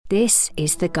This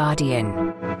is The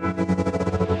Guardian.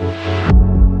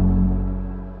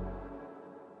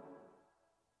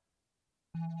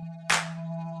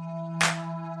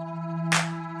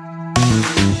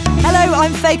 Hello,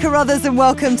 I'm Faye Carruthers and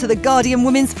welcome to The Guardian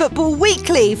Women's Football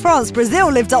Weekly. France-Brazil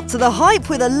lived up to the hype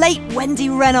with a late Wendy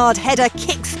Renard header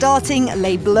kick-starting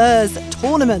Les Bleus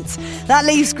tournament. That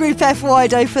leaves Group F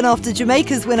wide open after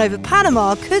Jamaica's win over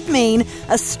Panama could mean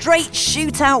a straight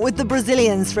shootout with the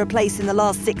Brazilians for a place in the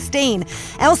last 16.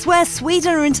 Elsewhere,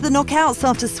 Sweden are into the knockouts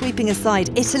after sweeping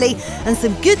aside Italy, and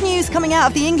some good news coming out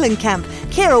of the England camp.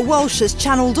 Kira Walsh has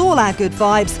channelled all our good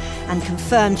vibes and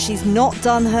confirmed she's not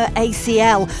done her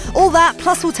ACL. All that,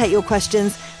 plus we'll take your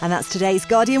questions, and that's today's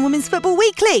Guardian Women's Football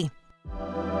Weekly.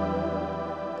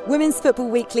 Women's Football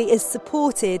Weekly is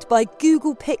supported by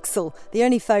Google Pixel, the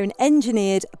only phone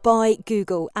engineered by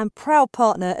Google and proud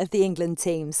partner of the England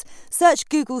teams. Search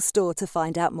Google Store to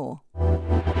find out more.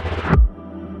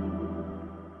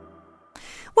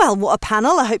 Well, what a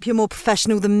panel. I hope you're more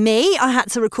professional than me. I had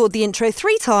to record the intro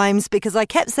 3 times because I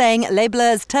kept saying Les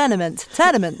Bleus tournament.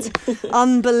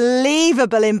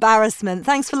 Unbelievable embarrassment.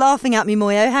 Thanks for laughing at me,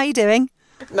 Moyo. How are you doing?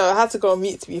 No, I had to go on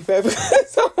mute, to be fair,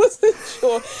 because I wasn't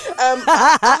sure.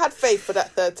 I had faith for that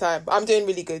third time. I'm doing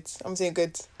really good. I'm doing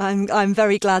good. I'm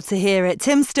very glad to hear it.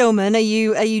 Tim Stillman, are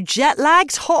you jet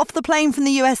lagged, hot off the plane from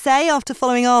the USA after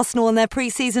following Arsenal on their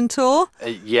pre-season tour?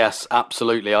 Yes,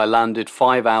 absolutely. I landed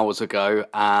 5 hours ago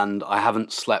and I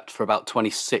haven't slept for about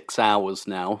 26 hours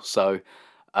now. So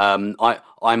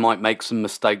I might make some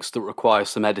mistakes that require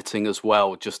some editing as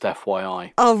well, just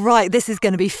FYI. Oh, right. This is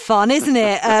going to be fun, isn't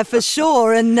it? For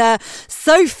sure. And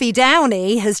Sophie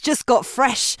Downey has just got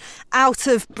fresh out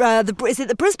of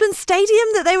the Brisbane Stadium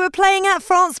that they were playing at,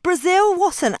 France-Brazil?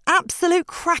 What an absolute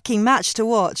cracking match to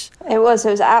watch. It was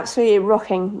absolutely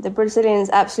rocking. The Brazilians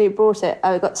absolutely brought it.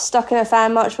 I got stuck in a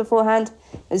fan march beforehand.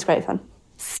 It was great fun.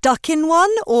 Stuck in one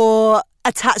or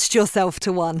attached yourself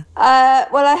to one?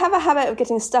 Well, I have a habit of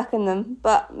getting stuck in them,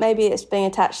 but maybe it's being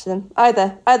attached to them.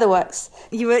 Either works.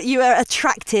 You were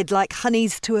attracted like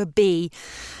honeys to a bee.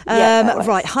 Yeah,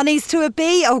 right, honeys to a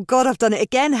bee? Oh God, I've done it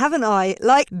again, haven't I?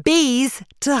 Like bees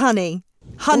to honey.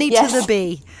 Honey yes. to the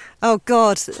bee. Oh,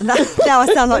 God. Now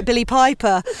I sound like Billy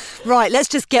Piper. Right, let's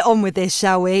just get on with this,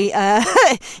 shall we?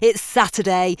 It's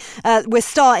Saturday. We're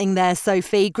starting there,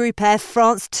 Sophie. Group F,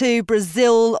 France 2,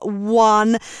 Brazil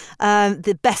 1.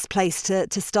 The best place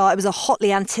to start. It was a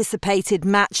hotly anticipated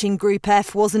match in Group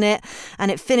F, wasn't it?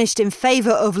 And it finished in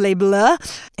favour of Les Bleus.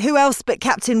 Who else but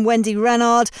Captain Wendy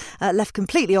Renard left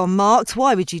completely unmarked?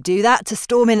 Why would you do that? To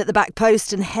storm in at the back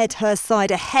post and head her side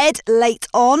ahead late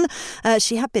on.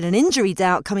 She had been an injury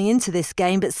doubt coming into this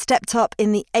game, but stepped up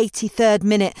in the 83rd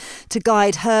minute to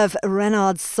guide Herve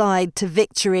Renard's side to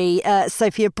victory.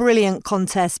 Sophie, a brilliant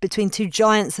contest between two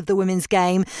giants of the women's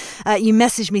game. You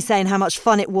messaged me saying how much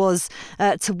fun it was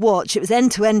to watch. It was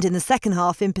end-to-end in the second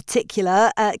half in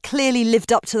particular. Clearly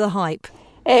lived up to the hype.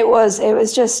 It was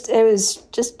just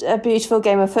a beautiful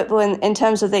game of football in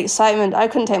terms of the excitement. I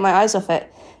couldn't take my eyes off it.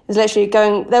 It was literally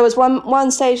going. There was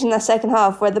one stage in the second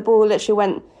half where the ball literally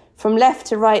went from left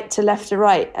to right to left to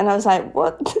right. And I was like,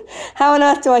 what? How on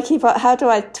earth do I keep up? How do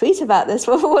I tweet about this?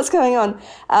 What's going on?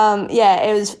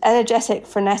 It was energetic,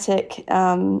 frenetic,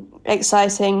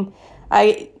 exciting.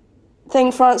 I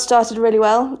think France started really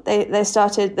well. They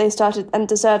started and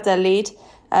deserved their lead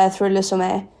through Le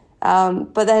Sommet.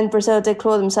 But then Brazil did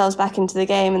claw themselves back into the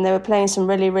game and they were playing some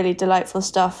really, really delightful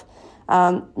stuff.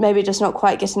 Maybe just not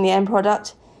quite getting the end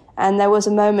product. And there was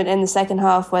a moment in the second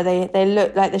half where they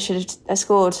looked like they should have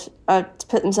scored to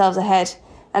put themselves ahead.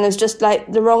 And it was just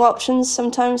like the wrong options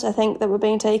sometimes, I think, that were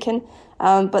being taken.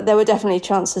 But there were definitely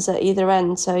chances at either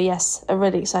end. So, yes, a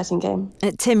really exciting game.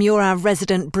 Tim, you're our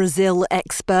resident Brazil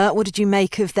expert. What did you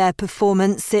make of their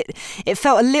performance? It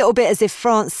felt a little bit as if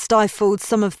France stifled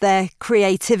some of their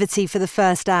creativity for the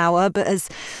first hour. But as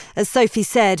Sophie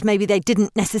said, maybe they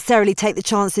didn't necessarily take the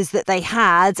chances that they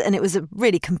had. And it was a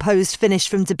really composed finish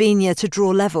from Abiona to draw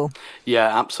level.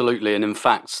 Yeah, absolutely. And in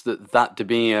fact, that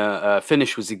Abiona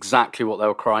finish was exactly what they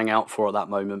were crying out for at that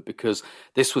moment, because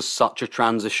this was such a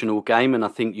transitional game. And I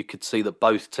think you could see that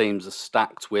both teams are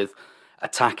stacked with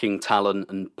attacking talent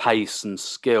and pace and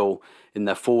skill in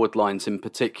their forward lines in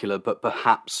particular, but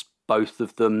perhaps both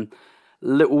of them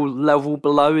little level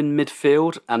below in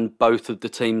midfield, and both of the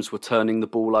teams were turning the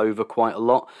ball over quite a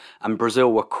lot. And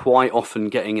Brazil were quite often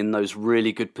getting in those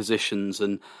really good positions,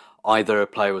 and either a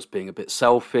player was being a bit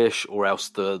selfish or else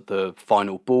the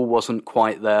final ball wasn't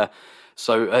quite there.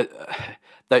 So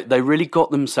they really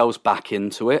got themselves back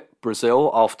into it,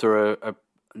 Brazil, after a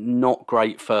not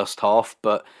great first half.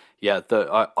 But yeah,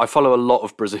 I follow a lot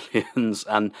of Brazilians,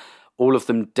 and all of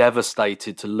them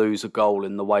devastated to lose a goal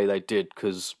in the way they did,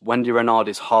 because Wendy Renard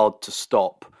is hard to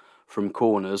stop from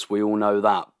corners. We all know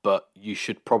that, but you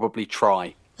should probably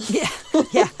try. Yeah,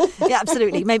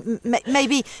 absolutely.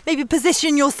 Maybe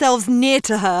position yourselves near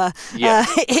to her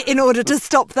in order to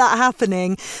stop that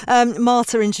happening.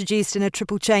 Marta introduced in a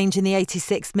triple change in the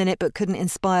 86th minute, but couldn't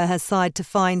inspire her side to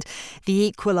find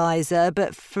the equaliser.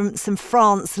 But from some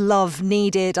France love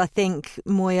needed, I think,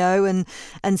 Moyo,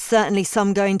 and certainly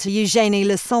some going to Eugénie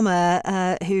Le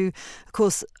Sommer, who, of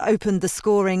course, opened the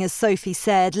scoring, as Sophie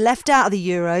said, left out of the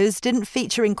Euros, didn't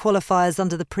feature in qualifiers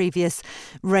under the previous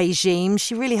regime.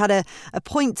 She really had a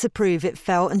point to prove, it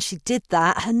felt, and she did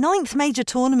that. Her 9th major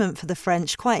tournament for the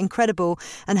French, quite incredible,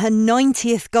 and her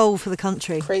 90th goal for the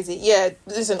country. Crazy. Yeah,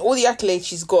 listen, all the accolades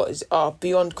she's got are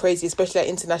beyond crazy, especially at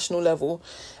international level.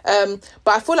 But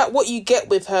I feel like what you get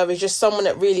with her is just someone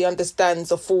that really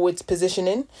understands a forward's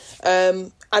positioning.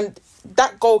 And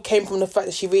that goal came from the fact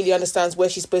that she really understands where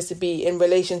she's supposed to be in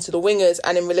relation to the wingers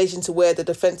and in relation to where the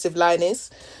defensive line is.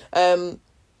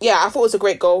 I thought it was a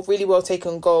great goal, really well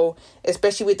taken goal,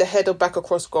 especially with the header back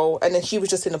across goal. And then she was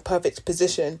just in a perfect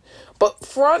position. But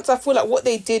France, I feel like what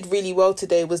they did really well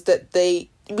today was that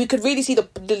we could really see the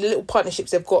little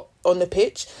partnerships they've got on the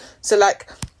pitch. So, like,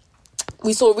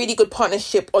 we saw a really good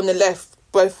partnership on the left,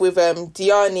 both with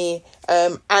Diani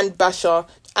and Basha.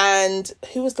 And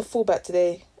who was the fullback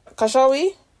today?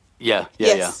 Kashawi? Yeah.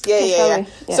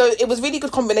 So it was really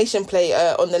good combination play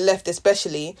on the left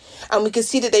especially, and we could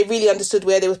see that they really understood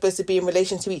where they were supposed to be in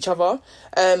relation to each other,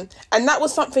 and that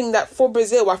was something that for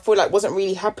Brazil I feel like wasn't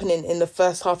really happening in the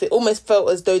first half. It almost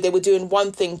felt as though they were doing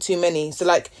one thing too many. So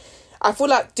like, I feel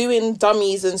like doing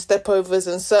dummies and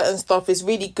stepovers and certain stuff is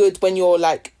really good when you're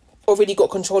like already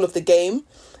got control of the game.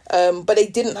 But they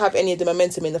didn't have any of the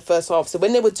momentum in the first half. So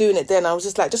when they were doing it then, I was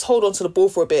just like, just hold on to the ball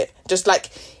for a bit. Just like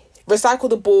recycle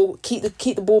the ball, keep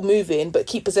the ball moving, but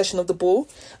keep possession of the ball.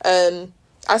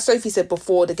 As Sophie said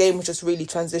before, the game was just really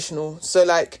transitional. So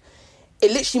like,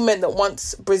 it literally meant that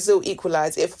once Brazil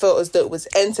equalised, it felt as though it was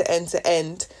end to end to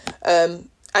end. And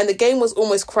the game was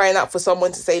almost crying out for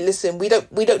someone to say, listen, we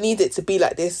don't need it to be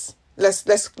like this.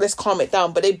 Let's calm it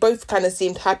down. But they both kind of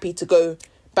seemed happy to go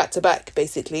back to back,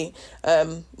 basically.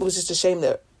 It was just a shame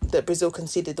that Brazil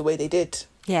conceded the way they did.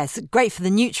 Yeah, it's great for the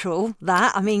neutral,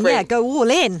 that. I mean, Great. Yeah, go all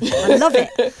in. I love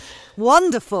it.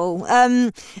 Wonderful.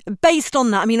 Based on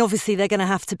that, I mean, obviously they're going to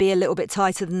have to be a little bit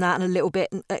tighter than that and a little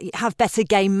bit have better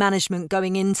game management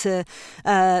going into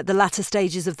the latter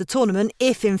stages of the tournament,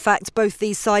 if in fact both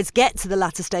these sides get to the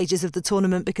latter stages of the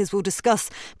tournament, because we'll discuss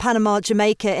Panama,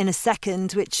 Jamaica in a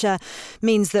second, which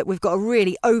means that we've got a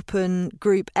really open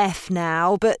Group F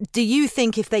now. But do you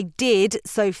think if they did,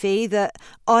 Sophie, that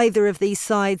either of these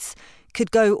sides could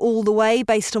go all the way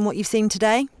based on what you've seen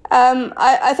today?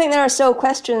 I think there are still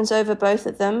questions over both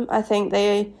of them. I think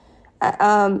they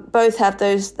both have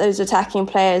those attacking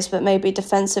players, but maybe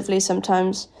defensively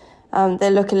sometimes they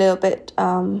look a little bit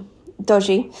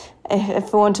dodgy, if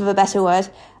for want of a better word.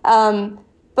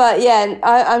 But yeah,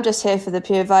 I'm just here for the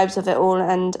pure vibes of it all,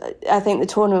 and I think the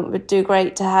tournament would do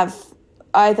great to have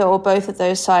either or both of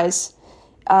those sides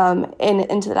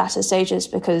into the latter stages,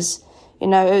 because it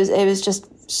was just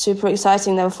super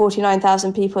exciting. There were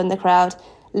 49,000 people in the crowd,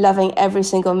 loving every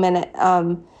single minute.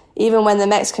 Even when the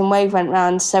Mexican wave went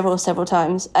round several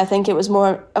times, I think it was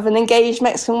more of an engaged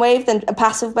Mexican wave than a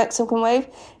passive Mexican wave.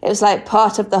 It was like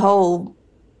part of the whole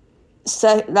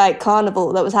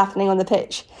carnival that was happening on the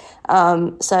pitch.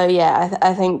 I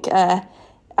think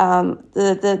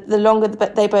the longer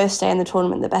they both stay in the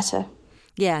tournament, the better.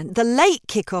 Yeah, the late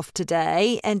kickoff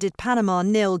today ended Panama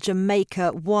 0,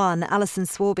 Jamaica 1. Alison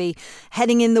Swarby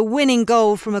heading in the winning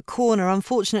goal from a corner.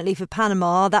 Unfortunately for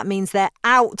Panama, that means they're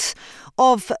out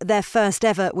of their first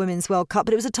ever Women's World Cup.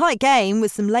 But it was a tight game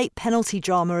with some late penalty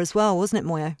drama as well, wasn't it,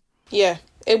 Moyo? Yeah,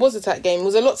 it was a tight game. It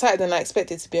was a lot tighter than I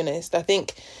expected, to be honest. I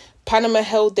think Panama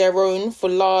held their own for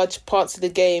large parts of the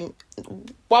game.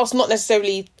 Whilst not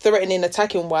necessarily threatening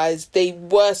attacking-wise, they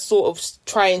were sort of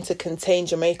trying to contain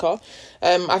Jamaica.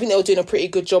 I think they were doing a pretty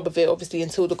good job of it, obviously,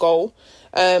 until the goal.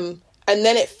 And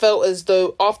then it felt as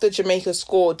though after Jamaica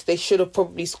scored, they should have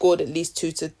probably scored at least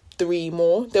 2 to 3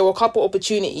 more. There were a couple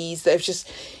opportunities that have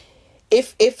just...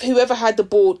 If whoever had the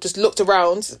ball just looked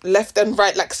around, left and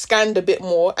right, like scanned a bit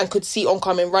more and could see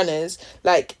oncoming runners,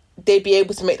 like... they'd be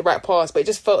able to make the right pass. But it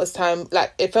just felt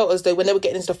it felt as though when they were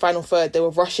getting into the final third, they were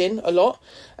rushing a lot.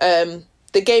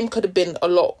 The game could have been a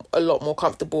lot more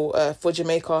comfortable for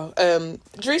Jamaica.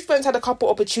 Drew Spence had a couple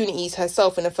opportunities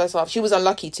herself in the first half. She was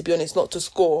unlucky, to be honest, not to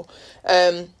score.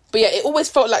 But yeah, it always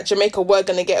felt like Jamaica were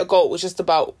going to get a goal. It was just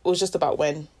about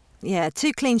when. Yeah,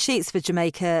 2 clean sheets for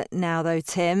Jamaica now, though,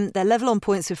 Tim. They're level on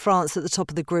points with France at the top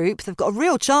of the group. They've got a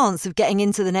real chance of getting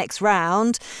into the next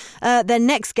round. Their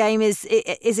next game is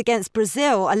against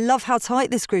Brazil. I love how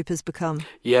tight this group has become.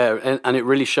 Yeah, and it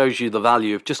really shows you the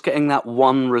value of just getting that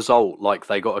one result like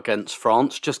they got against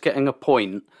France, just getting a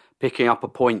point, picking up a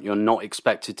point you're not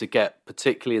expected to get,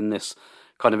 particularly in this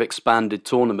kind of expanded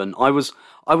tournament. I was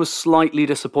slightly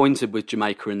disappointed with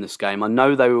Jamaica in this game. I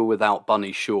know they were without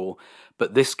Bunny Shaw,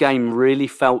 but this game really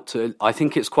I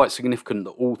think it's quite significant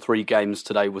that all 3 games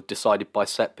today were decided by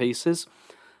set pieces.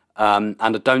 And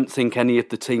I don't think any of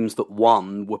the teams that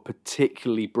won were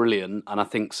particularly brilliant. And I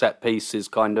think set pieces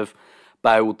kind of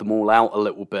bailed them all out a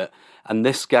little bit. And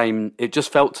this game, it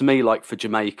just felt to me like for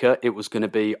Jamaica, it was going to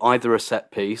be either a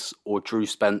set piece or Drew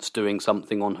Spence doing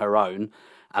something on her own.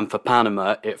 And for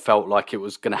Panama, it felt like it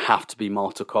was going to have to be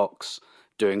Marta Cox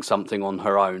doing something on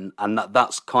her own. And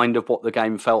that's kind of what the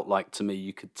game felt like to me.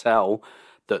 You could tell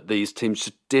that these teams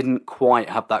just didn't quite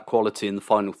have that quality in the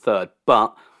final third.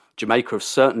 But Jamaica have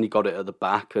certainly got it at the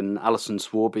back. And Alison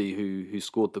Swarby, who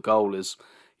scored the goal, is,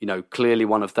 clearly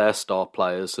one of their star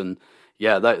players. And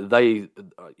yeah, they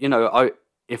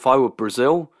if I were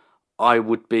Brazil, I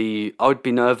would be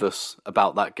nervous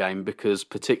about that game, because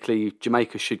particularly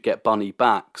Jamaica should get Bunny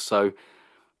back. So,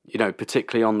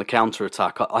 particularly on the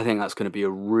counter-attack, I think that's going to be a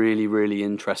really, really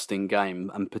interesting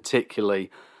game. And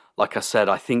particularly, like I said,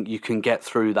 I think you can get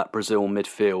through that Brazil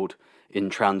midfield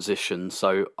in transition.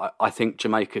 So I think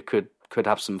Jamaica could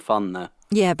have some fun there.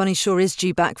 Yeah, Bunny Shaw is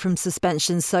due back from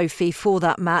suspension, Sophie, for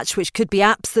that match, which could be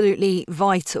absolutely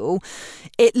vital.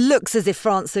 It looks as if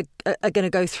France are going to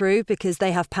go through, because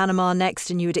they have Panama next,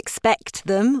 and you would expect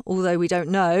them, although we don't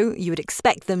know, you would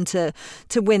expect them to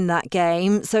win that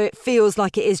game. So it feels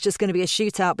like it is just going to be a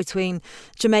shootout between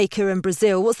Jamaica and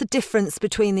Brazil. What's the difference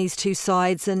between these two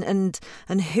sides, and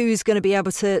who's going to be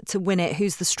able to win it?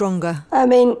 Who's the stronger? I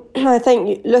mean, I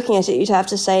think looking at it, you'd have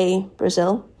to say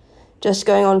Brazil. Just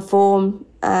going on form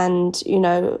and,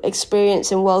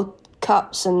 experience in World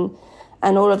Cups and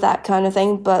all of that kind of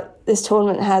thing. But this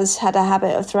tournament has had a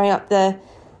habit of throwing up the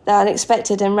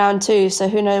unexpected in round 2. So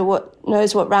who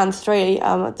knows what round 3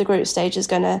 at the group stage is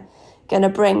going to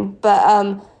bring. But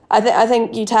I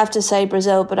think you'd have to say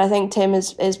Brazil. But I think Tim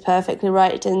is perfectly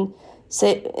right in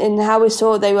how we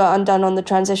saw they were undone on the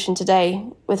transition today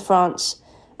with France,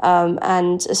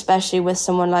 and especially with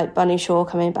someone like Bunny Shaw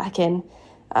coming back in.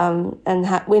 We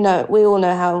all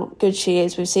know how good she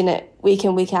is. We've seen it week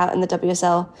in, week out in the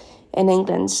WSL in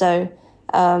England. So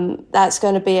that's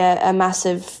going to be a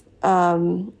massive,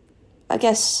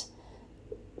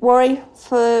 worry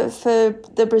for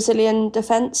the Brazilian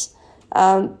defence.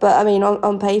 But I mean,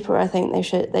 on paper, I think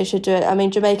they should do it. I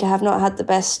mean, Jamaica have not had the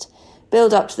best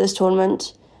build up to this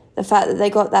tournament. The fact that they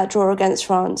got that draw against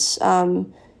France,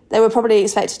 they were probably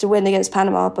expected to win against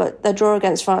Panama, but their draw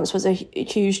against France was a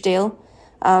huge deal.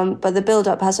 But the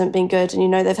build-up hasn't been good,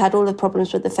 and they've had all the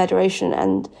problems with the federation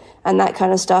and that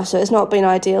kind of stuff, so it's not been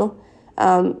ideal.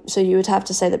 So you would have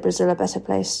to say that Brazil are better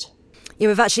placed. Yeah,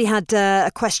 we've actually had a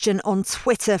question on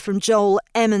Twitter from Joel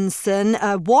Emonson.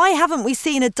 Why haven't we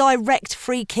seen a direct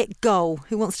free kick goal?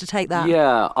 Who wants to take that?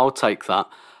 Yeah, I'll take that.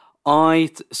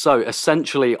 So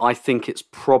essentially, I think it's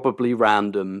probably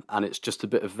random, and it's just a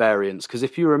bit of variance, because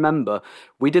if you remember,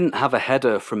 we didn't have a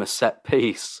header from a set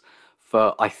piece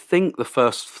for, I think, the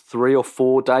first 3 or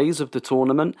 4 days of the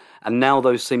tournament, and now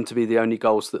those seem to be the only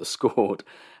goals that are scored.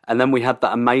 And then we had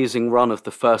that amazing run of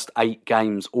the first 8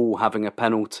 games all having a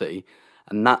penalty,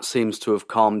 and that seems to have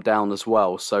calmed down as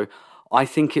well. So I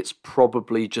think it's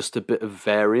probably just a bit of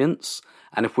variance,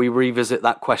 and if we revisit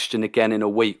that question again in a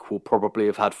week, we'll probably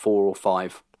have had 4 or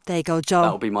 5. There you go, Joel.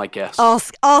 That'll be my guess.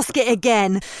 Ask it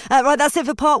again. Right, that's it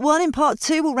for part 1. In part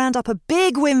 2, we'll round up a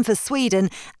big win for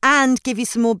Sweden and give you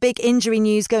some more big injury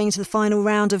news going into the final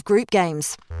round of group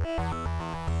games.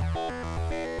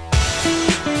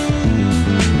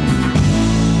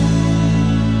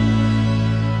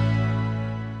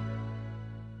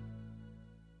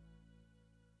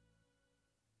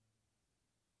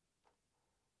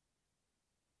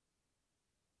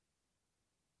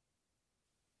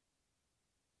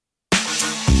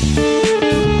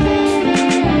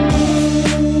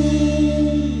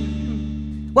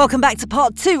 Welcome back to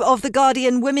part 2 of the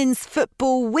Guardian Women's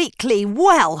Football Weekly.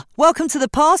 Well, welcome to the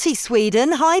party,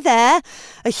 Sweden. Hi there.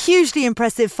 A hugely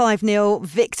impressive 5-0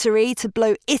 victory to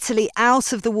blow Italy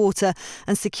out of the water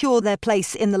and secure their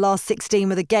place in the last 16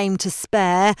 with a game to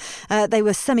spare. They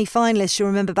were semi-finalists, you'll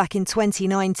remember, back in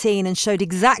 2019 and showed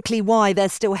exactly why they're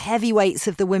still heavyweights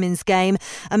of the women's game.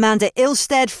 Amanda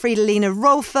Ilsted, Fridolina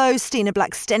Rolfo, Stina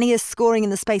Blackstenius scoring in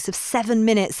the space of 7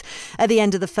 minutes at the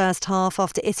end of the first half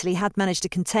after Italy had managed to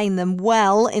contain them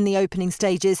well in the opening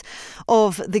stages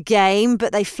of the game,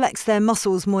 but they flexed their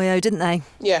muscles, Moyo, didn't they?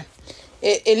 Yeah,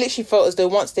 it literally felt as though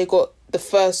once they got the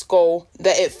first goal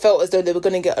that it felt as though they were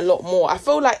going to get a lot more. I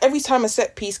feel like every time a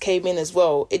set piece came in as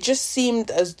well, it just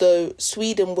seemed as though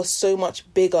Sweden was so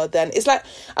much bigger than... It's like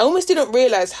I almost didn't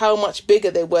realise how much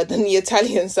bigger they were than the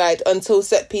Italian side until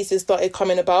set pieces started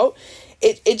coming about.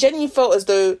 It genuinely felt as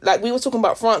though, like we were talking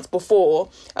about France before,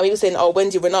 and we were saying,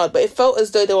 Wendy Renard, but it felt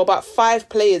as though there were about 5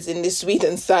 players in this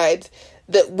Sweden side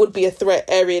that would be a threat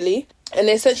aerially. And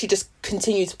they essentially just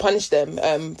continue to punish them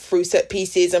through set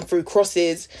pieces and through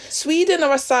crosses. Sweden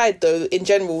are a side, though, in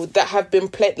general, that have been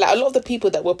playing... Like, a lot of the people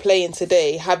that were playing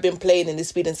today have been playing in the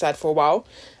Sweden side for a while.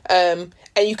 And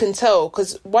you can tell,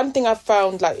 because one thing I've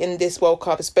found, like, in this World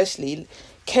Cup especially...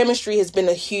 Chemistry has been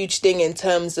a huge thing in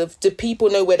terms of, do people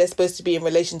know where they're supposed to be in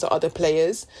relation to other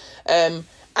players? And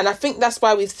I think that's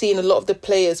why we've seen a lot of the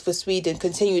players for Sweden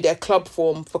continue their club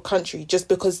form for country, just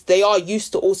because they are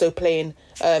used to also playing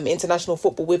international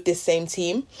football with this same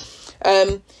team.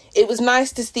 It was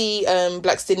nice to see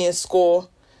Blackstenius score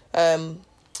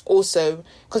also,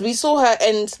 because we saw her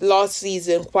end last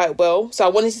season quite well, so I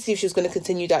wanted to see if she was going to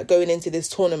continue that going into this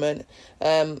tournament,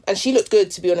 and she looked good,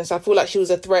 to be honest. I feel like she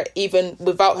was a threat even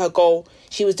without her goal.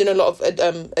 She was doing a lot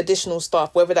of additional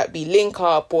stuff, whether that be link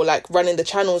up or like running the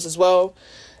channels as well.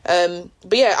 But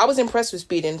yeah, I was impressed with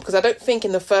Sweden, because I don't think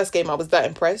in the first game I was that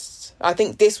impressed. I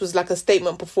think this was like a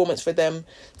statement performance for them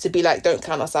to be like, don't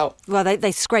count us out. Well,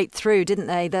 they scraped through, didn't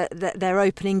they? Their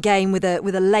opening game with a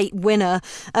late winner.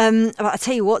 But I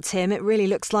tell you what, Tim, it really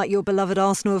looks like your beloved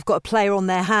Arsenal have got a player on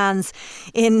their hands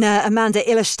in Amanda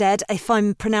Ilsted. If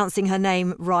I'm pronouncing her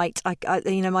name right,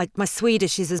 my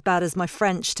Swedish is as bad as my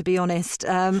French, to be honest.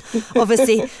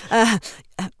 Obviously.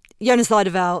 Jonas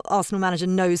Leidervall, Arsenal manager,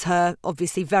 knows her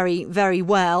obviously very, very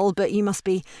well, but you must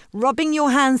be rubbing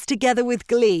your hands together with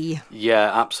glee.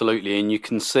 Yeah, absolutely. And you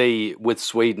can see with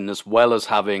Sweden, as well as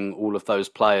having all of those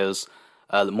players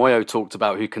that Moyo talked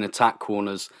about who can attack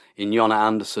corners, in Jonna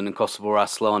Andersson and Kosovo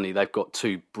Aslani, they've got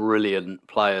 2 brilliant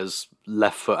players,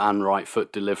 left foot and right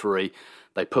foot delivery.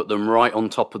 They put them right on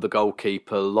top of the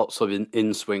goalkeeper, lots of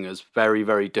in-swingers, very,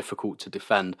 very difficult to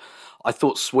defend. I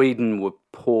thought Sweden were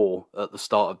poor at the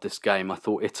start of this game. I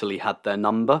thought Italy had their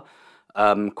number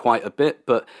quite a bit,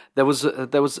 but there was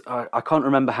I can't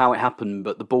remember how it happened,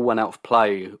 but the ball went out of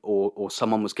play or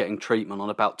someone was getting treatment on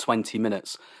about 20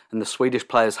 minutes, and the Swedish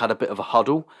players had a bit of a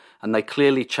huddle, and they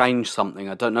clearly changed something.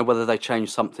 I don't know whether they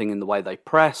changed something in the way they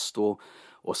pressed or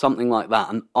something like that.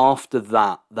 And after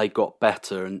that, they got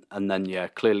better. And then, yeah,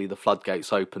 clearly the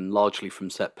floodgates opened largely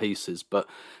from set pieces. But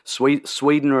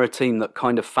Sweden are a team that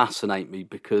kind of fascinate me,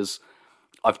 because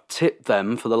I've tipped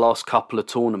them for the last couple of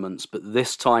tournaments. But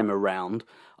this time around,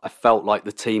 I felt like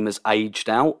the team has aged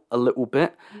out a little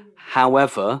bit.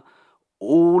 However,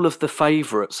 all of the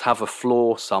favourites have a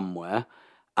flaw somewhere,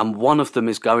 and one of them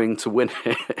is going to win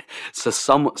it. So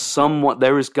somewhat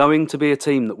there is going to be a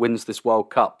team that wins this World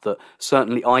Cup that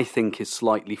certainly I think is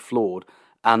slightly flawed,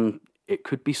 and it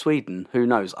could be Sweden. Who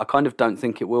knows? I kind of don't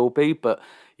think it will be, but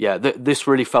yeah, this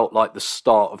really felt like the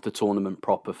start of the tournament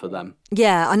proper for them.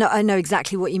 Yeah, I know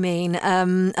exactly what you mean.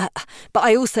 But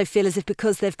I also feel as if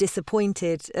because they've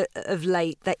disappointed of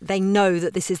late, they know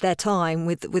that this is their time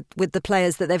with the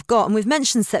players that they've got. And we've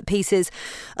mentioned set pieces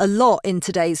a lot in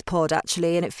today's pod,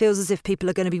 actually, and it feels as if people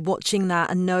are going to be watching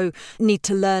that and need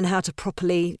to learn how to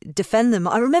properly defend them.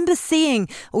 I remember seeing,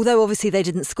 although obviously they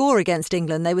didn't score against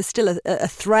England, they were still a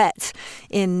threat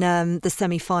in the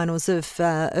semi-finals of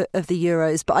the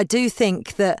Euros. But I do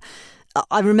think that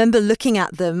I remember looking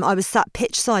at them. I was sat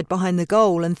pitch side behind the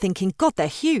goal and thinking, God, they're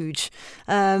huge,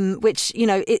 which,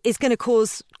 is going to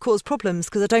cause problems,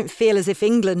 because I don't feel as if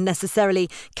England necessarily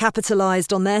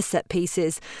capitalised on their set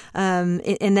pieces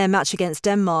in their match against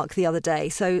Denmark the other day.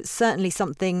 So certainly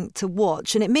something to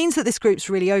watch. And it means that this group's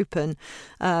really open,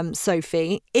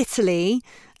 Sophie. Italy,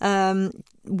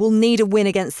 will need a win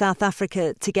against South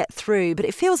Africa to get through. But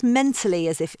it feels mentally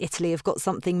as if Italy have got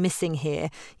something missing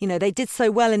here. You know, they did so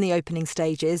well in the opening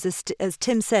stages. As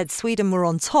Tim said, Sweden were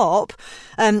on top.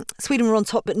 Sweden were on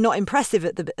top, but not impressive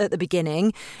at the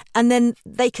beginning. And then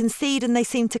they concede and they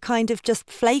seem to kind of just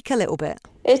flake a little bit.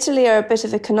 Italy are a bit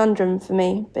of a conundrum for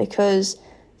me because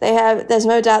there's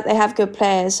no doubt they have good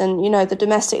players, and, you know, the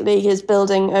domestic league is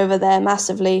building over there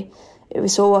massively. We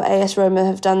saw what AS Roma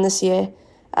have done this year.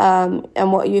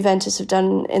 And what Juventus have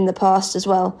done in the past as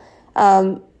well.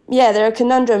 They're a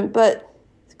conundrum, but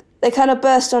they kind of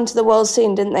burst onto the world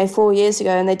scene, didn't they, 4 years ago,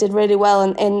 and they did really well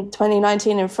in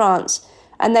 2019 in France,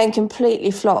 and then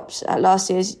completely flopped at last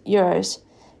year's Euros.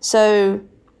 So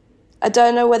I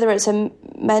don't know whether it's a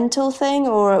mental thing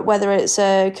or whether it's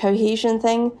a cohesion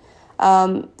thing.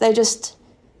 They just,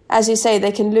 as you say,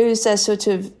 they can lose their sort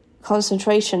of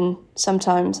concentration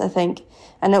sometimes, I think,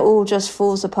 and it all just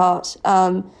falls apart.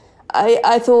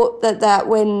 I thought that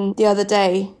win the other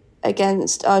day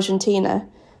against Argentina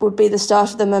would be the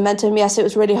start of the momentum. Yes, it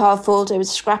was really hard-fought. It was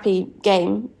a scrappy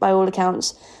game by all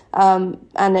accounts, and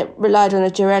it relied on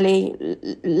a Girelli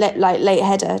late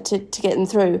header to get them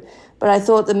through. But I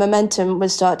thought the momentum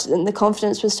would start and the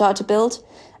confidence would start to build,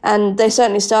 and they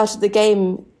certainly started the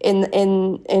game in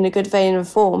a good vein of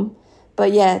form.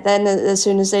 But yeah, then as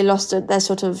soon as they lost their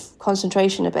sort of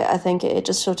concentration a bit, I think it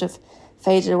just sort of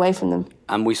faded away from them.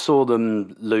 And we saw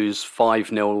them lose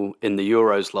 5-0 in the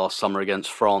Euros last summer against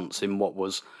France in what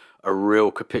was a real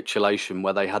capitulation,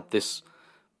 where they had this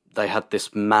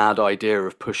mad idea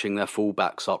of pushing their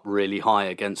fullbacks up really high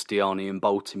against Diani in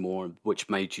Baltimore, which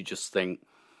made you just think,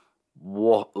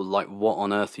 what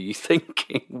on earth are you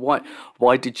thinking?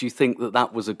 Why did you think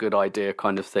that was a good idea,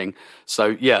 kind of thing?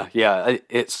 So yeah,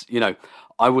 it's, you know,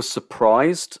 I was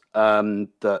surprised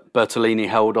that Bertolini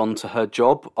held on to her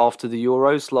job after the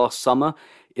Euros last summer.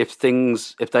 If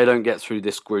they don't get through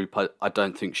this group, I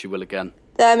don't think she will again.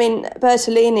 I mean,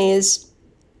 Bertolini is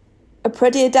a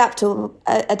pretty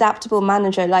adaptable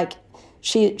manager. Like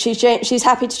she's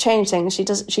happy to change things.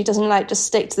 She doesn't like just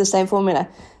stick to the same formula.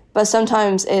 But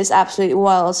sometimes it's absolutely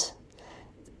wild,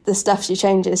 the stuff she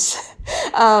changes,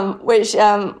 which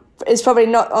is probably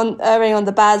not erring on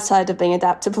the bad side of being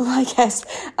adaptable, I guess.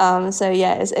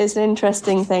 It's an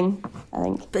interesting thing, I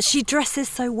think. But she dresses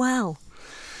so well.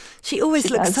 She always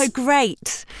looks so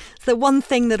great. It's the one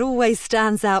thing that always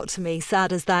stands out to me,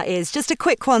 sad as that is. Just a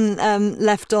quick one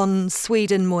left on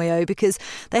Sweden, Moyo, because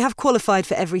they have qualified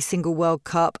for every single World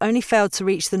Cup, only failed to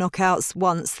reach the knockouts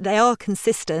once. They are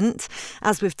consistent,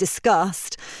 as we've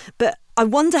discussed, but I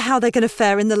wonder how they're going to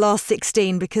fare in the last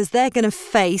 16, because they're going to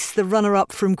face the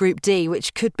runner-up from Group D,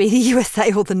 which could be the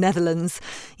USA or the Netherlands.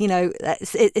 You know,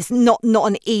 it's not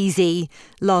an easy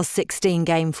last 16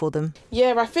 game for them.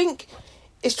 Yeah, I think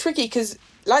it's tricky because,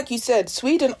 like you said,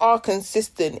 Sweden are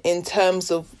consistent in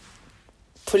terms of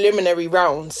preliminary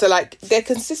rounds. So, like, they're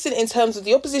consistent in terms of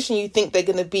the opposition you think they're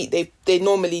going to beat, they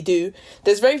normally do.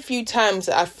 There's very few times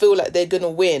that I feel like they're going to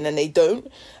win and they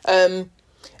don't.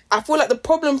 I feel like the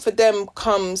problem for them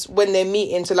comes when they're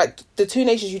meeting. So, like, the two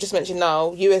nations you just mentioned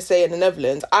now, USA and the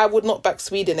Netherlands, I would not back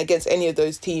Sweden against any of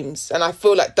those teams. And I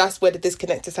feel like that's where the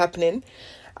disconnect is happening.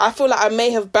 I feel like I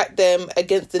may have backed them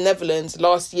against the Netherlands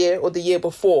last year or the year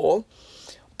before,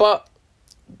 but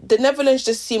the Netherlands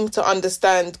just seem to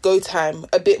understand go time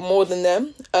a bit more than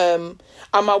them. And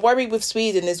my worry with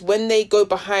Sweden is when they go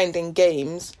behind in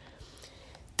games,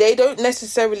 they don't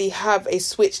necessarily have a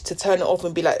switch to turn it off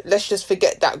and be like, let's just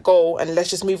forget that goal and let's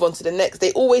just move on to the next.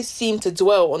 They always seem to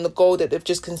dwell on the goal that they've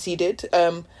just conceded.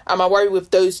 And my worry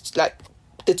with those, like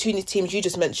the two teams you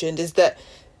just mentioned, is that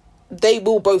they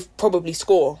will both probably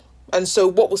score. And so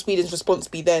what will Sweden's response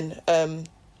be then?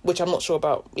 Which I'm not sure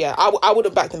about. Yeah, I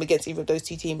wouldn't back them against either of those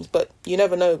two teams, but you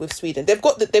never know with Sweden. They've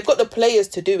got the players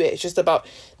to do it. It's just about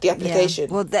the application.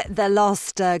 Yeah. Well, their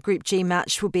last Group G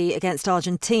match will be against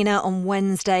Argentina on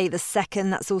Wednesday the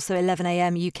 2nd. That's also 11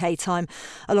 a.m. UK time,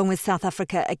 along with South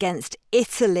Africa against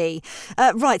Italy.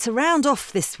 Right, to round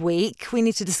off this week, we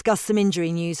need to discuss some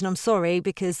injury news. And I'm sorry,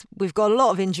 because we've got a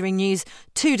lot of injury news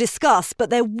to discuss,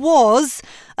 but there was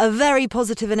a very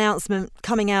positive announcement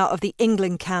coming out of the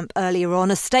England camp earlier on.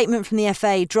 A statement from the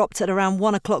FA dropped at around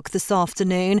 1 o'clock this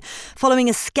afternoon. Following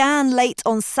a scan late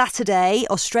on Saturday,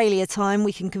 Australia time,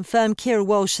 we can confirm Keira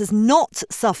Walsh has not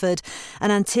suffered an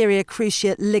anterior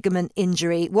cruciate ligament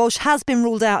injury. Walsh has been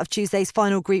ruled out of Tuesday's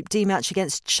final Group D match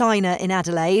against China in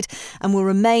Adelaide and will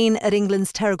remain at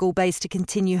England's Terrigal base to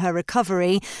continue her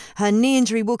recovery. Her knee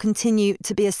injury will continue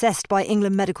to be assessed by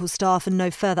England medical staff and no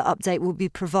further update will be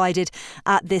provided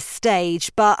at this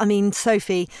stage. But, I mean,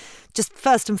 Sophie, just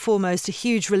first and foremost, a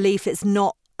huge relief it's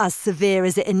not as severe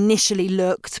as it initially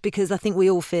looked? Because I think we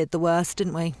all feared the worst,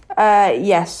 didn't we?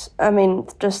 Yes. I mean,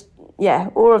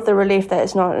 all of the relief that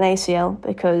it's not an ACL,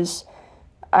 because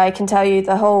I can tell you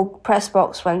the whole press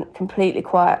box went completely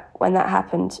quiet when that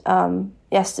happened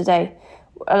yesterday.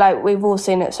 Like, we've all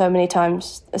seen it so many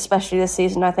times, especially this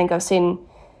season. I think I've seen,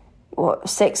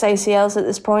 6 ACLs at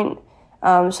this point.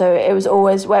 So it was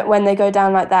always, when they go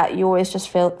down like that, you always just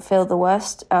feel the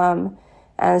worst. And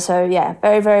so,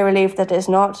 very, very relieved that it's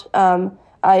not.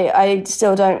 I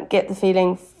still don't get the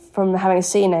feeling from having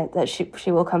seen it that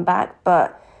she will come back.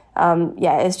 But,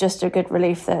 it's just a good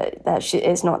relief that she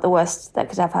is not the worst that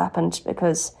could have happened,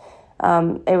 because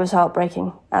it was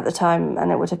heartbreaking at the time,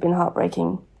 and it would have been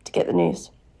heartbreaking to get the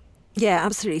news. Yeah,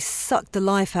 absolutely sucked the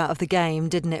life out of the game,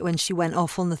 didn't it, when she went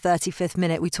off on the 35th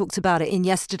minute? We talked about it in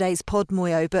yesterday's pod,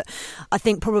 Moyo, but I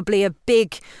think probably a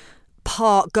big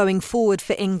part going forward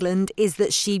for England is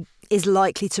that she is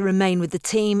likely to remain with the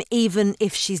team, even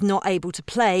if she's not able to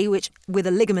play, which with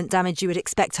a ligament damage you would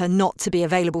expect her not to be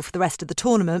available for the rest of the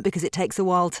tournament, because it takes a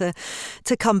while to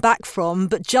come back from.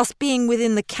 But just being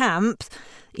within the camp,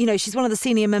 she's one of the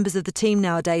senior members of the team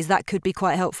nowadays, that could be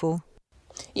quite helpful.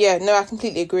 Yeah, no, I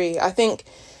completely agree. I think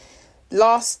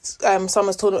last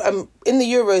summer's tournament, in the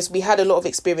Euros, we had a lot of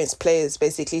experienced players,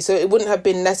 basically. So it wouldn't have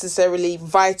been necessarily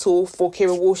vital for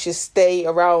Kira Walsh to stay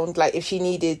around, like, if she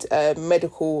needed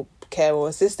medical care or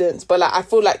assistance. But I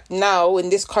feel like now, in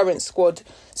this current squad,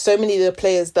 so many of the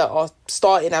players that are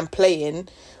starting and playing,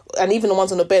 and even the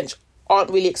ones on the bench,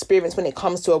 aren't really experienced when it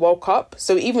comes to a World Cup.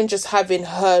 So even just having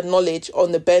her knowledge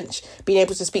on the bench, being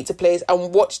able to speak to players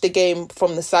and watch the game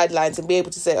from the sidelines and be able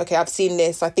to say, okay, I've seen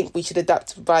this, I think we should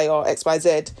adapt via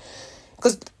XYZ.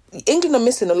 Because England are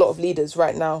missing a lot of leaders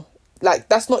right now. Like,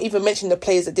 that's not even mentioning the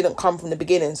players that didn't come from the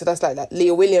beginning. So that's like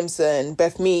Leah Williamson,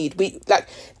 Beth Mead.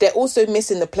 They're also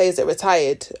missing the players that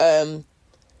retired.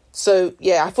 So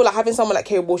yeah, I feel like having someone like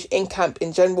Kira Walsh in camp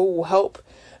in general will help.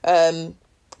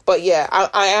 But yeah,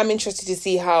 I am interested to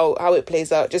see how it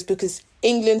plays out, just because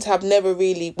we've never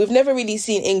really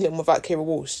seen England without Kira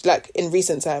Walsh. Like, in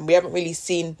recent time, we haven't really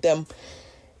seen them.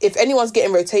 If anyone's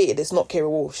getting rotated, it's not Kira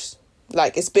Walsh.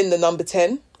 Like, it's been the number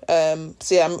 10. So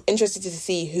yeah, I'm interested to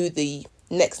see who the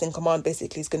next in command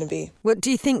basically is going to be. Well,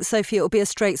 do you think, Sophie, it'll be a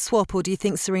straight swap, or do you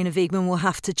think Sarina Wiegman will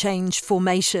have to change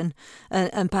formation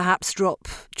and perhaps drop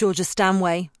Georgia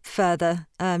Stanway further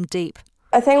deep?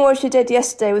 I think what she did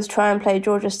yesterday was try and play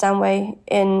Georgia Stanway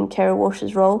in Kira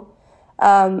Walsh's role.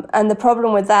 And the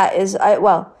problem with that is,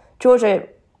 Georgia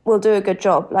will do a good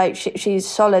job. Like, she's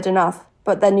solid enough,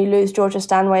 but then you lose Georgia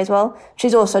Stanway as well.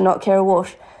 She's also not Kira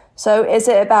Walsh. So is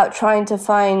it about trying to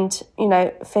find,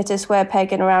 fit a square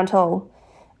peg in a round hole,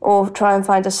 or try and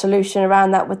find a solution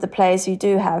around that with the players you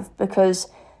do have? Because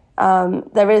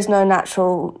there is no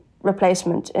natural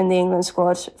replacement in the England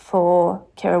squad for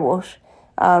Kira Walsh.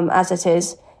 As it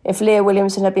is. If Leah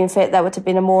Williamson had been fit, that would have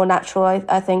been a more natural,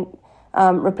 I think,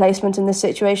 replacement in this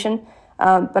situation.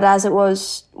 But as it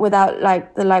was, without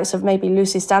the likes of maybe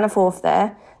Lucy Staniforth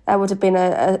there, that would have been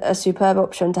a superb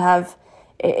option to have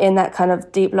in that kind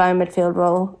of deep line midfield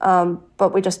role.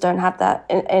 But we just don't have that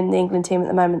in the England team at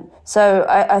the moment. So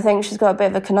I think she's got a bit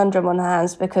of a conundrum on her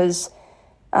hands, because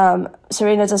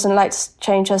Sarina doesn't like to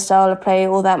change her style of play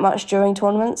all that much during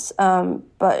tournaments,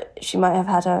 but she might have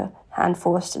had her hand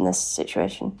forced in this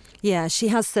situation. Yeah, she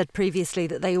has said previously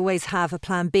that they always have a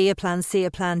plan B, a plan C,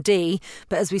 a plan D.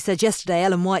 But as we said yesterday,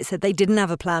 Ellen White said they didn't have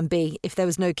a plan B if there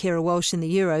was no Kira Walsh in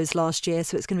the Euros last year.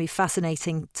 So it's going to be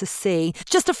fascinating to see.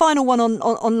 Just a final one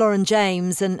on Lauren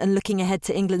James and looking ahead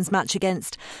to England's match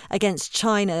against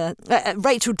China.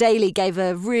 Rachel Daly gave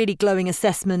a really glowing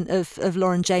assessment of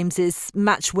Lauren James's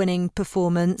match-winning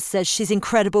performance. Says she's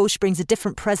incredible. She brings a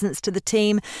different presence to the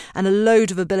team and a load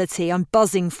of ability. I'm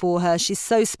buzzing for her. She's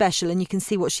so special, and you can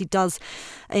see what she does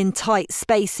in tight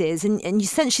spaces, and you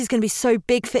sense she's going to be so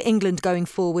big for England going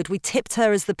forward. We tipped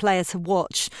her as the player to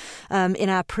watch in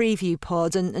our preview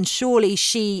pod, and surely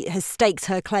she has staked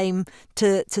her claim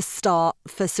to start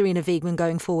for Sarina Wiegman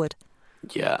going forward.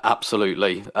 Yeah,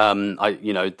 absolutely.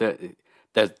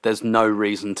 There's no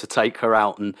reason to take her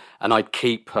out, and I'd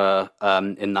keep her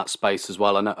in that space as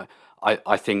well. And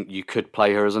I think you could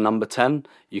play her as a number 10.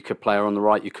 You could play her on the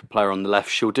right. You could play her on the left.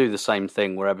 She'll do the same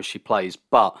thing wherever she plays.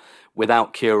 But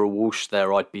without Kira Walsh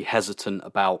there, I'd be hesitant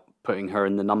about putting her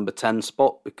in the number 10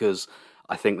 spot, because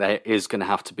I think there is going to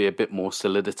have to be a bit more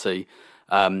solidity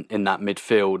in that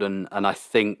midfield. And I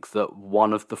think that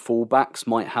one of the fullbacks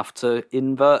might have to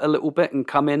invert a little bit and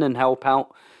come in and help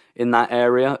out in that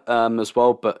area as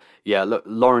well. But yeah, look,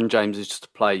 Lauren James is just a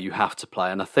player you have to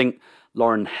play. And I think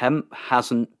Lauren Hemp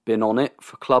hasn't been on it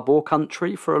for club or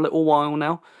country for a little while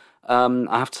now.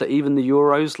 I have to say, even the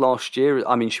Euros last year,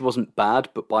 I mean, she wasn't bad,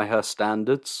 but by her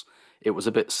standards, it was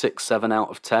a bit 6, 7 out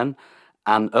of 10.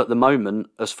 And at the moment,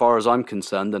 as far as I'm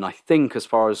concerned, and I think as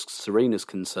far as Serena's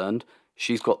concerned,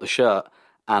 she's got the shirt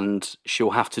and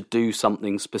she'll have to do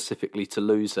something specifically to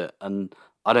lose it. And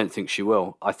I don't think she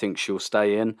will. I think she'll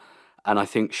stay in, and I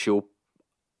think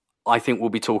we'll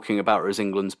be talking about her as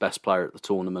England's best player at the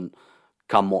tournament,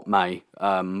 come what may,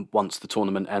 once the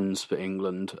tournament ends for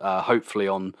England, hopefully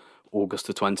on August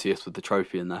the 20th with the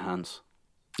trophy in their hands.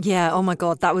 Yeah, oh my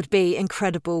God, that would be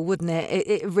incredible, wouldn't it?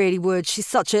 It really would. She's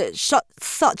such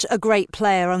a great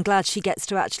player. I'm glad she gets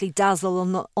to actually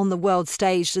dazzle on the world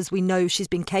stage, as we know she's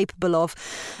been capable of.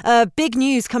 Big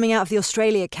news coming out of the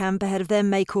Australia camp ahead of their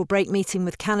make or break meeting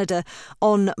with Canada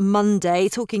on Monday,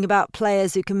 talking about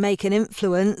players who can make an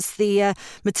influence. The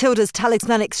Matilda's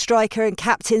talismanic striker and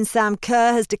captain Sam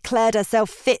Kerr has declared herself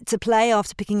fit to play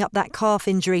after picking up that calf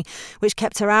injury, which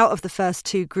kept her out of the first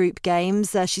 2 group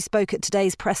games. She spoke at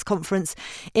today's press conference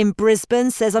in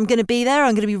Brisbane, says, "I'm going to be there,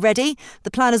 I'm going to be ready.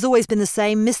 The plan has always been the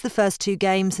same, miss the first 2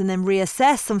 games and then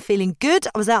reassess. I'm feeling good.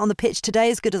 I was out on the pitch today,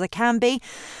 as good as I can be."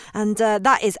 And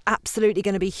that is absolutely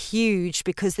going to be huge,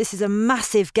 because this is a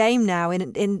massive game now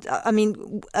in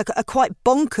a quite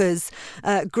bonkers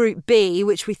Group B,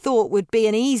 which we thought would be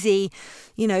an easy,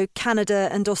 Canada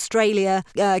and Australia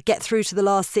get through to the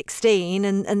last 16,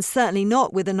 and certainly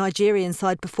not with the Nigerian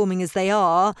side performing as they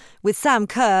are. With Sam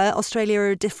Kerr, Australia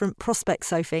are a different prospect,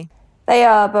 Sophie. They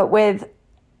are, but with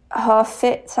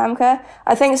half-fit Sam Kerr.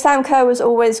 I think Sam Kerr was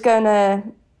always going to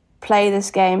play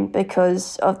this game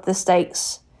because of the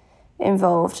stakes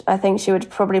involved. I think she would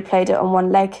have probably played it on one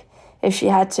leg if she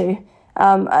had to.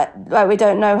 We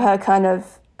don't know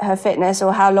her fitness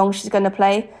or how long she's going to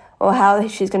play or how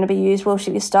she's going to be used. Will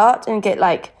she start and get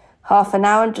like half an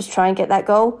hour and just try and get that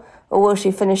goal? Or will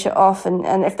she finish it off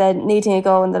and if they're needing a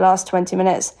goal in the last 20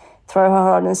 minutes, throw her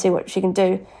on and see what she can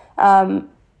do? I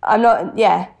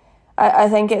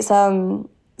think it's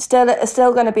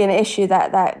still going to be an issue,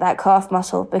 that calf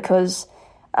muscle, because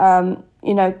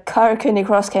Cara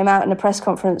Cooney-Cross came out in a press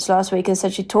conference last week and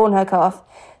said she'd torn her calf.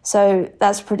 So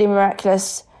that's a pretty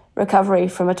miraculous recovery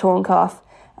from a torn calf.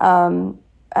 I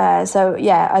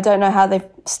don't know how they've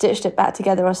stitched it back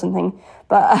together or something.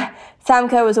 But Sam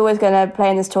Kerr was always going to play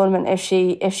in this tournament if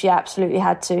she absolutely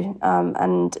had to.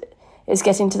 And it's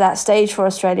getting to that stage for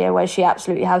Australia where she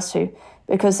absolutely has to,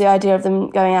 because the idea of them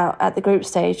going out at the group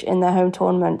stage in their home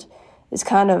tournament is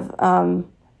kind of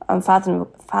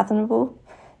unfathomable.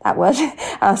 That word.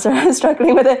 Sorry, I'm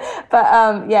struggling with it. But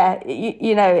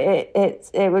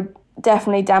it would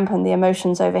definitely dampen the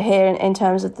emotions over here in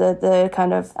terms of the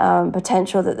kind of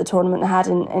potential that the tournament had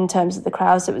in terms of the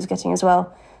crowds it was getting as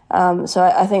well. So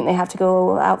I think they have to go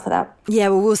all out for that. Yeah,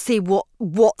 well, we'll see what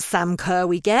Sam Kerr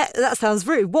we get. That sounds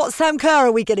rude. What Sam Kerr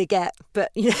are we going to get?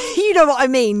 But you know what I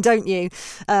mean, don't you,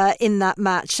 in that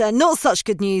match? Not such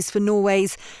good news for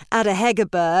Norway's Ada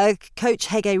Hegerberg. Coach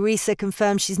Hege Riise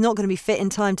confirmed she's not going to be fit in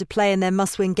time to play in their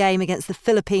must-win game against the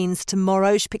Philippines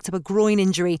tomorrow. She picked up a groin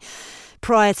injury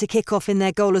prior to kick-off in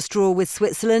their goalless draw with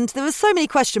Switzerland. There were so many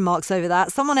question marks over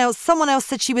that. Someone else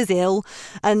said she was ill.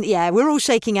 And yeah, we're all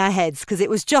shaking our heads because it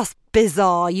was just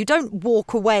bizarre. You don't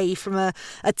walk away from a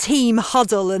team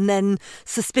huddle and then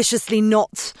suspiciously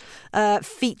not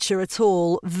feature at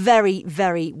all. Very,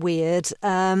 very weird.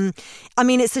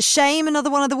 It's a shame another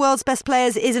one of the world's best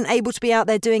players isn't able to be out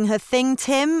there doing her thing,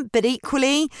 Tim, but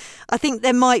equally, I think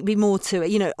there might be more to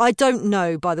it. I don't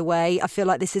know, by the way. I feel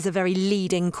like this is a very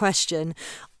leading question.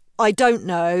 I don't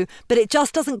know, but it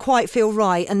just doesn't quite feel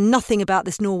right, and nothing about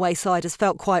this Norway side has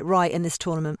felt quite right in this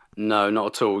tournament. No,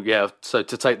 not at all. Yeah, so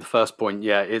to take the first point,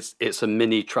 yeah, it's a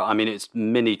mini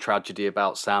tragedy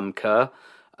about Sam Kerr,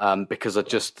 because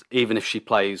even if she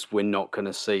plays, we're not going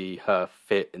to see her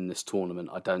fit in this tournament.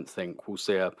 I don't think we'll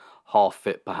see her half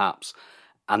fit, perhaps.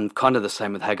 And kind of the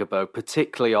same with Hegerberg,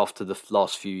 particularly after the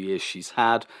last few years she's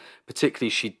had.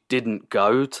 Particularly, she didn't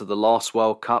go to the last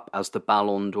World Cup as the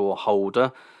Ballon d'Or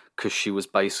holder, because she was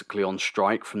basically on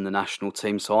strike from the national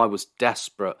team. So I was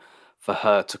desperate for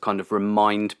her to kind of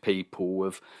remind people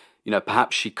of,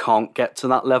 perhaps she can't get to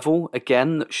that level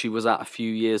again that she was at a few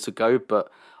years ago,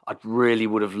 but I really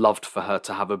would have loved for her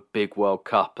to have a big World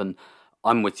Cup. And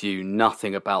I'm with you,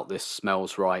 nothing about this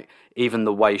smells right. Even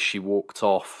the way she walked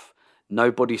off,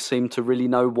 nobody seemed to really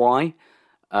know why.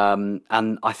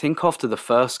 And I think after the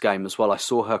first game as well, I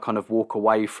saw her kind of walk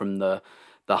away from the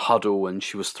huddle and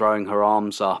she was throwing her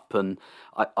arms up. And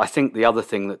I think the other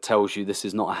thing that tells you this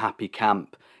is not a happy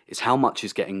camp is how much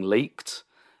is getting leaked.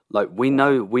 Like, we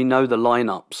know the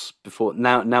lineups before.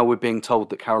 Now we're being told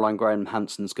that Caroline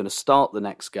Graham-Hansen's going to start the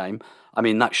next game. I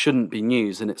mean, that shouldn't be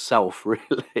news in itself,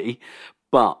 really.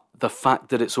 But the fact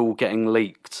that it's all getting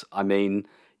leaked, I mean,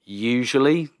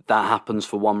 usually that happens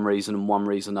for one reason and one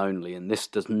reason only. And this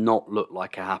does not look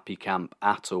like a happy camp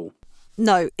at all.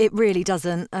 No, it really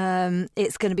doesn't.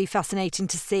 It's going to be fascinating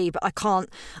to see, but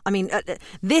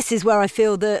this is where I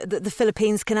feel that the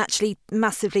Philippines can actually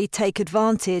massively take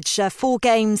advantage. 4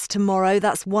 games tomorrow,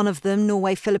 that's one of them.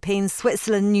 Norway, Philippines,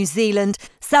 Switzerland, New Zealand,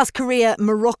 South Korea,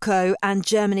 Morocco and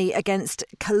Germany against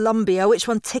Colombia. Which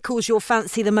one tickles your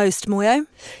fancy the most, Moyo?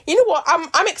 You know what?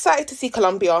 I'm excited to see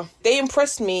Colombia. They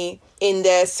impressed me in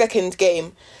their second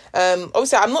game.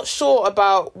 Obviously, I'm not sure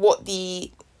about what the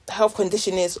health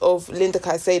condition is of Linda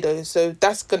Caicedo, so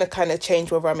that's going to kind of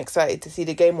change whether I'm excited to see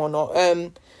the game or not.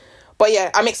 But yeah,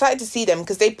 I'm excited to see them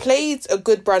because they played a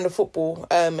good brand of football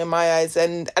in my eyes,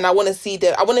 and I want to see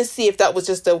them. I want to see if that was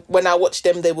just when I watched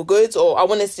them they were good, or I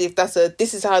want to see if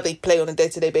this is how they play on a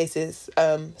day-to-day basis.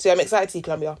 So yeah, I'm excited to see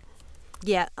Colombia.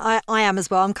 Yeah, I am as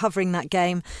well. I'm covering that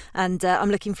game and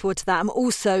I'm looking forward to that. I'm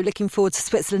also looking forward to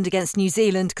Switzerland against New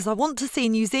Zealand because I want to see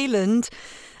New Zealand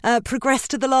progress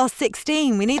to the last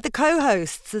 16. We need the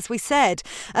co-hosts, as we said.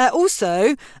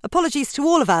 Also, apologies to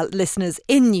all of our listeners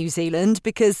in New Zealand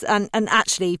because, and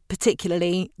actually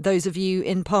particularly those of you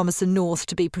in Palmerston North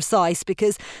to be precise,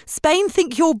 because Spain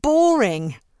think you're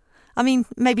boring. I mean,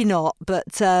 maybe not, but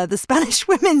the Spanish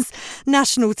women's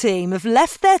national team have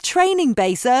left their training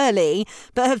base early,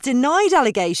 but have denied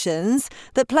allegations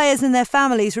that players and their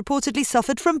families reportedly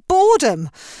suffered from boredom.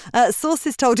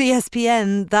 Sources told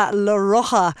ESPN that La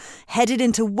Roja headed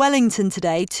into Wellington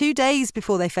today, 2 days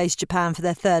before they face Japan for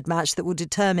their third match that will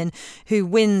determine who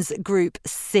wins Group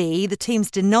C. The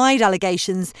teams denied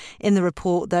allegations in the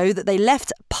report, though, that they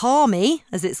left Palmy,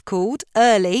 as it's called,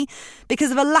 early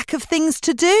because of a lack of things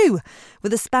to do,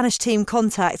 with a Spanish team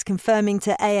contact confirming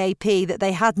to AAP that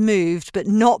they had moved, but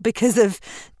not because of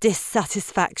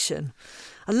dissatisfaction.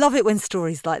 I love it when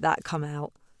stories like that come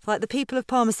out. Like the people of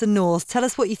Palmerston North, tell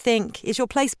us what you think. Is your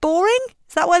place boring?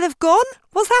 Is that why they've gone?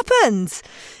 What's happened?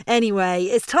 Anyway,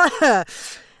 it's time.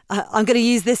 I'm going to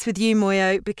use this with you,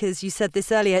 Moyo, because you said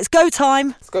this earlier. It's go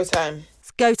time. It's go time.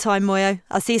 It's go time, Moyo.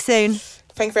 I'll see you soon.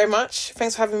 Thank you very much.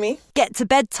 Thanks for having me. Get to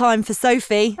bedtime for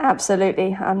Sophie.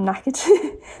 Absolutely. I'm knackered.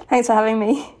 Thanks for having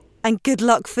me. And good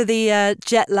luck for the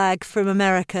jet lag from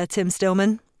America, Tim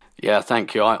Stillman. Yeah,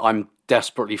 thank you. I'm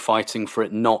desperately fighting for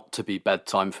it not to be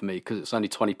bedtime for me because it's only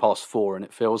 4:20 and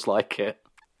it feels like it.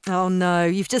 Oh no,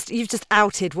 you've just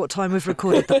outed what time we've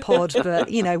recorded the pod, but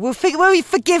you know we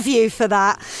forgive you for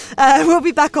that. We'll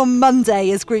be back on Monday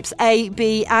as groups A,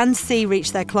 B and C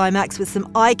reach their climax with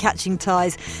some eye-catching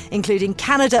ties, including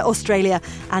Canada, Australia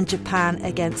and Japan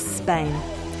against Spain.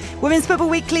 Women's Football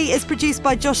Weekly is produced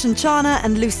by Josh and Chana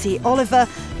and Lucy Oliver.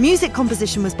 Music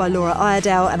composition was by Laura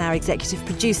Iredale and our executive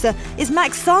producer is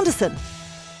Max Sanderson.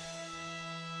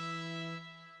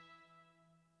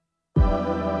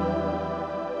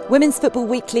 Women's Football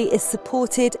Weekly is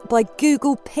supported by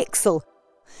Google Pixel.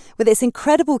 With its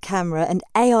incredible camera and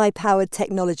AI-powered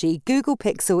technology, Google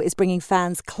Pixel is bringing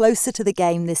fans closer to the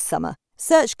game this summer.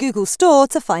 Search Google Store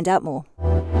to find out more.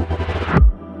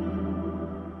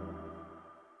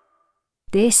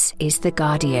 This is The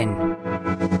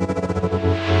Guardian.